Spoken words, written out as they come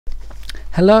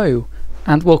Hello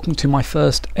and welcome to my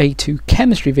first A2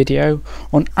 chemistry video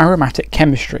on aromatic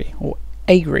chemistry, or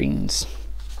Arenes.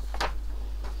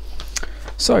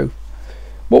 So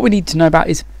what we need to know about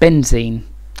is benzene.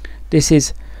 This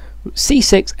is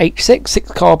C6H6,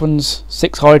 6 carbons,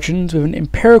 6 hydrogens with an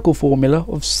empirical formula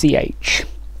of CH.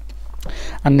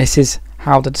 And this is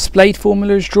how the displayed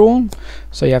formula is drawn.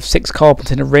 So you have 6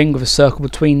 carbons in a ring with a circle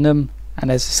between them, and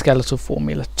there's a skeletal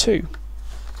formula too.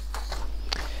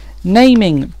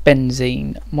 Naming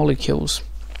benzene molecules.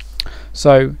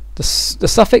 So the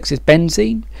suffix is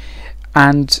benzene,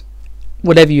 and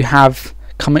whatever you have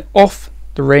coming off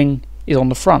the ring is on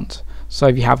the front. So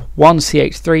if you have one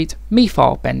CH3, it's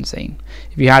methyl benzene.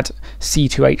 If you had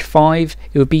C2H5,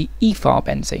 it would be ethyl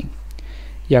benzene.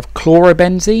 You have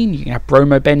chlorobenzene, you can have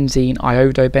bromobenzene,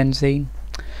 iodobenzene.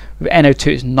 With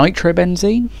NO2, it's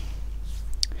nitrobenzene.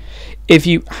 If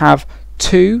you have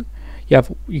two, you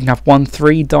can have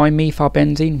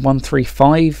 1,3-dimethylbenzene,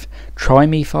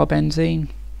 1,3,5-trimethylbenzene,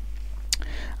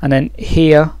 and then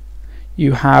here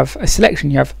you have a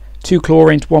selection. You have 2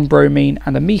 chlorines, 1 bromine,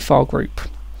 and a methyl group.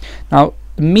 Now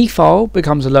the methyl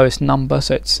becomes the lowest number,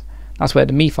 so that's where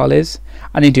the methyl is,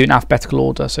 and then do it in alphabetical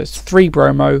order. So it's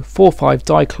 3-bromo,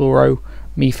 4,5-dichloro,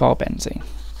 methylbenzene.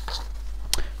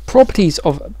 Properties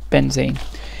of benzene: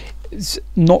 it's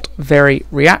not very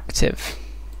reactive.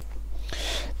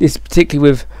 This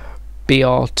particularly with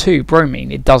Br2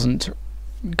 bromine, it doesn't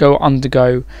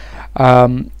undergo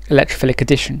electrophilic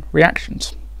addition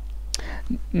reactions.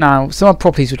 Now some other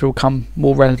properties which will become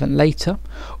more relevant later.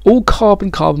 All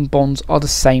carbon-carbon bonds are the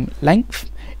same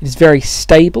length. It is very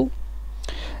stable.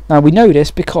 Now we know this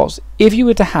because if you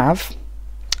were to have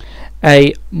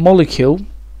a molecule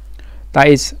that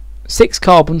is 6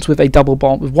 carbons with a double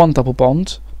bond, with 1 double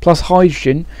bond, plus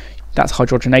hydrogen, that's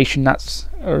hydrogenation, that's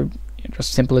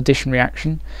just a simple addition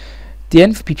reaction, the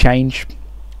enthalpy change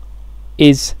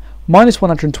is minus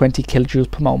 120 kilojoules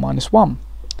per mole minus 1.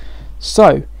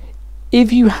 So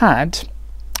if you had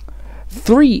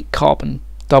 3 carbon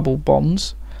double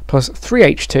bonds plus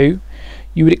 3H2,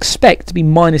 you would expect to be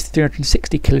minus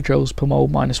 360 kilojoules per mole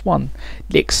minus 1.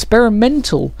 The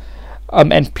experimental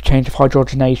enthalpy change of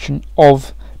hydrogenation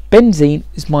of benzene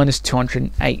is minus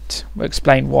 208. We'll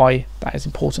explain why that is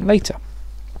important later.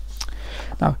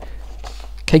 Now,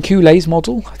 Kekule's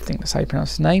model, I think that's how you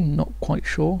pronounce his name, not quite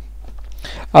sure.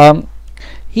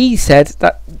 He said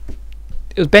that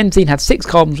benzene had 6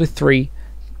 carbons with 3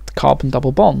 carbon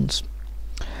double bonds.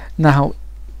 Now,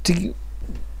 you'd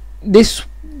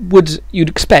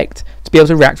expect to be able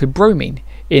to react with bromine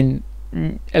in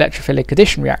electrophilic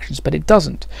addition reactions, but it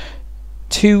doesn't.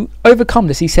 To overcome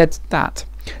this, he said that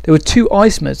there were 2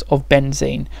 isomers of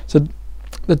benzene, so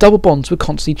the double bonds were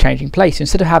constantly changing place.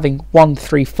 Instead of having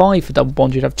 1,3,5 for double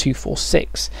bonds, you'd have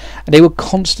 2,4,6, and they were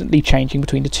constantly changing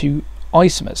between the 2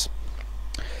 isomers.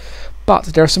 But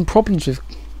there are some problems with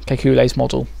Kekule's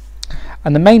model,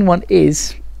 and the main one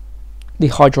is the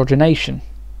hydrogenation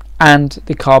and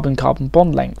the carbon-carbon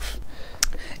bond length.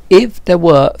 If there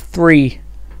were 3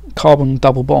 carbon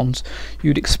double bonds,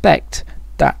 you'd expect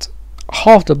that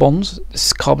half the bonds,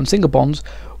 carbon single bonds,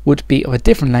 would be of a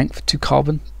different length to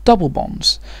carbon double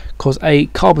bonds, because a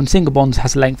carbon single bond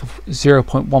has a length of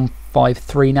 0.153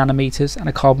 nanometers and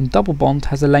a carbon double bond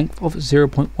has a length of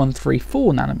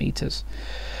 0.134 nanometers.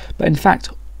 But in fact,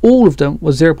 all of them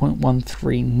were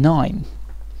 0.139.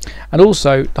 And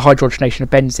also the hydrogenation of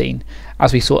benzene,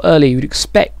 as we saw earlier, you'd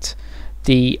expect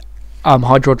the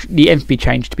enthalpy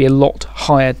change to be a lot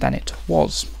higher than it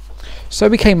was. So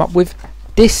we came up with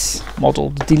this model,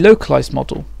 the delocalized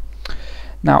model.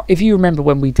 Now, if you remember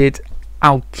when we did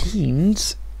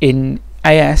alkenes in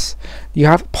AS, you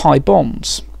have pi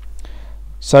bonds.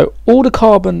 So all the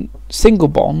carbon single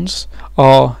bonds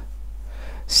are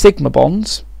sigma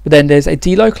bonds, but then there's a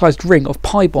delocalized ring of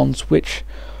pi bonds, which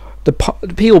the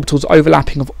p orbitals are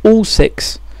overlapping of all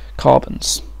 6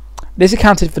 carbons. This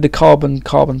accounted for the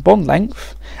carbon-carbon bond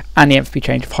length and the enthalpy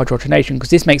change of hydrogenation,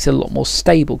 because this makes it a lot more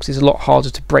stable, because it's a lot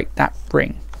harder to break that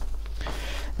ring.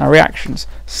 Now reactions.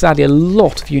 Sadly, a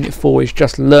lot of Unit 4 is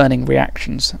just learning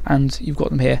reactions, and you've got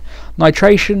them here.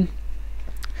 Nitration,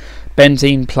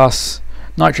 benzene plus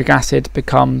nitric acid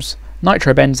becomes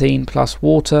nitrobenzene plus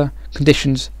water.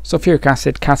 Conditions: sulfuric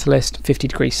acid, catalyst, 50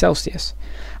 degrees Celsius.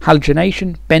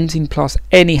 Halogenation, benzene plus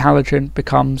any halogen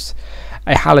becomes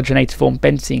a halogenated form,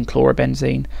 benzene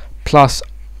chlorobenzene, plus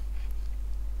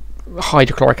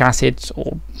hydrochloric acid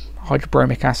or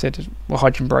hydrobromic acid, or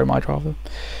hydrogen bromide rather.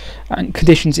 And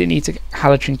conditions, it needs a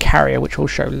halogen carrier, which we'll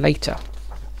show later.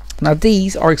 Now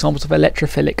these are examples of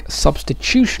electrophilic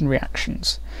substitution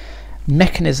reactions.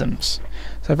 Mechanisms.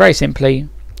 So very simply,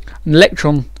 an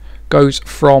electron goes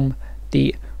from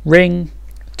the ring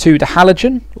to the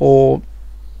halogen or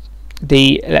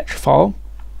the electrophile,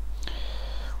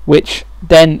 which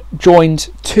then joins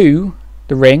to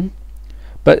the ring,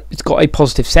 but it's got a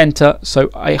positive centre, so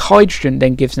a hydrogen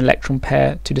then gives an electron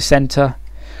pair to the centre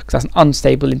because that's an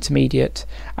unstable intermediate,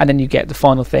 and then you get the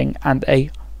final thing and a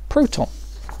proton.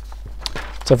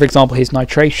 So for example, here's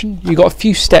nitration. You've got a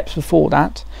few steps before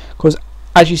that, because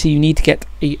as you see, you need to get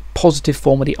a positive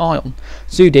form of the ion.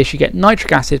 To do this, you get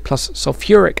nitric acid plus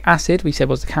sulfuric acid, we said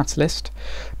was the catalyst,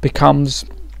 becomes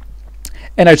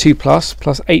NO2 plus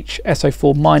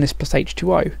HSO4 minus plus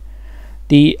H2O.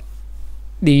 The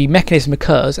mechanism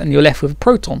occurs and you're left with a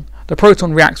proton. The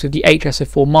proton reacts with the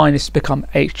HSO4 minus to become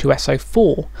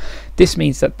H2SO4. This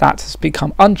means that has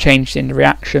become unchanged in the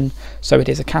reaction, so it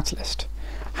is a catalyst.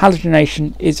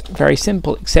 Halogenation is very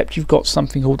simple, except you've got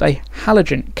something called a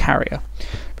halogen carrier.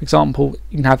 For example,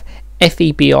 you can have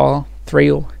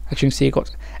FeBr3, or as you can see, you've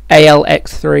got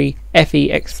AlX3,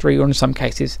 FeX3, or in some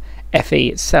cases Fe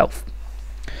itself.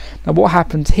 Now what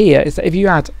happens here is that if you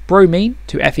add bromine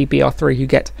to FeBr3, you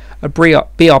get a Br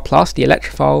plus, the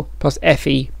electrophile, plus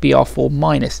FeBr4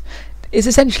 minus. It's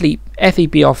essentially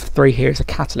FeBr3 here is a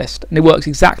catalyst, and it works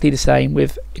exactly the same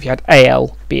with if you had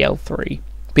Br3,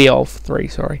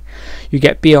 you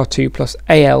get Br2 plus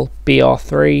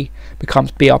Br3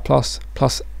 becomes Br plus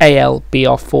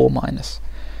Br4 minus.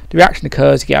 The reaction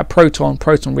occurs, you get a proton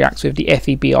reacts with the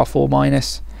FeBr4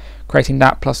 minus, creating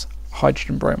that plus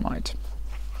hydrogen bromide.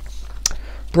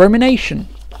 Bromination.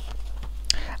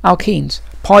 Alkenes.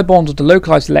 Pi bonds are the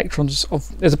localized electrons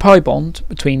of. There's a pi bond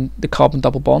between the carbon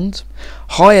double bonds.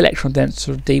 High electron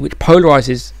density, which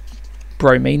polarizes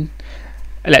bromine.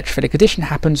 Electrophilic addition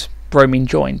happens, bromine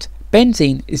joins.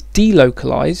 Benzene is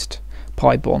delocalized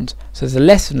pi bond, so there's a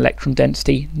less electron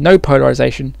density, no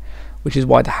polarization, which is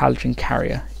why the halogen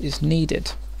carrier is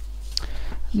needed.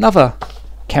 Another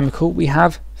chemical, we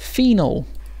have phenol.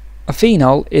 A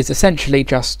phenol is essentially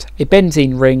just a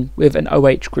benzene ring with an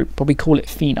OH group, but we call it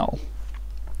phenol.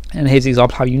 And here's the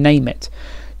example how you name it.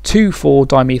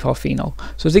 2,4-dimethylphenol.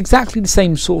 So it's exactly the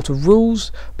same sort of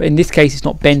rules, but in this case it's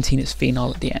not benzene, it's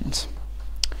phenol at the end.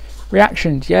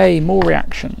 Reactions, yay, more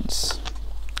reactions.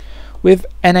 With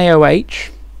NaOH,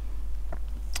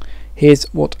 here's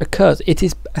what occurs. It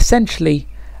is essentially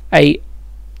a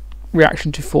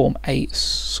reaction to form a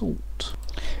salt.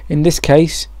 In this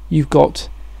case, you've got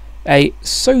a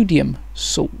sodium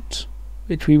salt,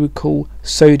 which we would call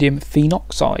sodium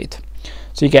phenoxide.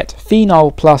 So you get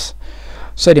phenol plus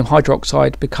sodium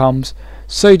hydroxide becomes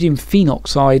sodium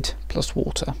phenoxide plus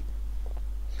water.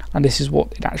 And this is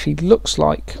what it actually looks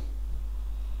like.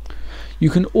 You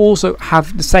can also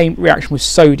have the same reaction with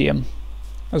sodium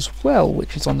as well,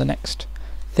 which is on the next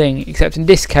thing, except in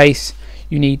this case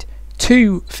you need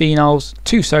 2 phenols,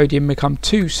 2 sodium become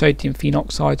 2 sodium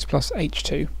phenoxides plus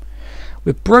H2.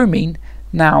 With bromine,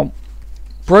 now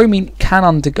bromine can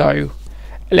undergo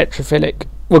electrophilic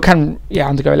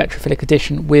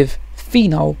addition with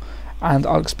phenol, and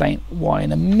I'll explain why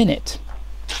in a minute.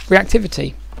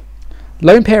 Reactivity.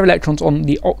 Lone pair of electrons on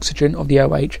the oxygen of the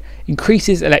OH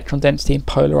increases electron density and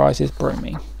polarizes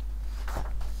bromine.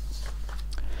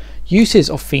 Uses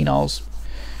of phenols.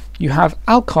 You have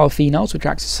alkyl phenols, which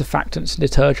act as surfactants and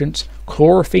detergents,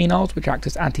 chlorophenols, which act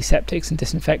as antiseptics and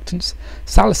disinfectants,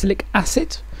 salicylic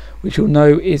acid, which you'll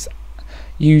know is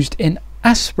used in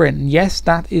aspirin. Yes,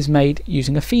 that is made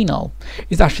using a phenol.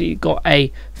 It's actually got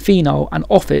a phenol, and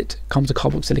off it comes a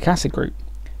carboxylic acid group.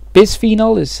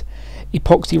 Bisphenol is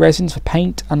epoxy resins for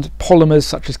paint, and polymers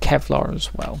such as Kevlar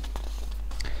as well.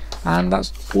 And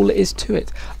that's all it is to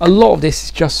it. A lot of this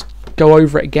is just go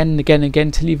over it again and again and again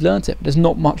until you've learnt it. But there's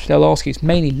not much they'll ask you. It's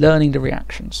mainly learning the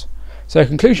reactions. So in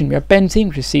conclusion, we have benzene,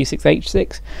 which is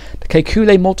C6H6, the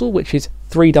Kekulé model, which is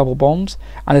 3 double bonds,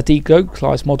 and a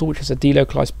delocalized model, which is a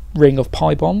delocalized ring of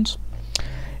pi bonds.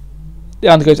 It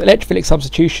undergoes electrophilic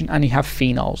substitution, and you have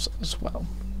phenols as well.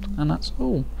 And that's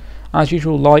all. As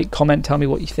usual, like, comment, tell me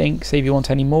what you think, see if you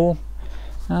want any more,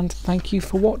 and thank you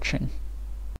for watching.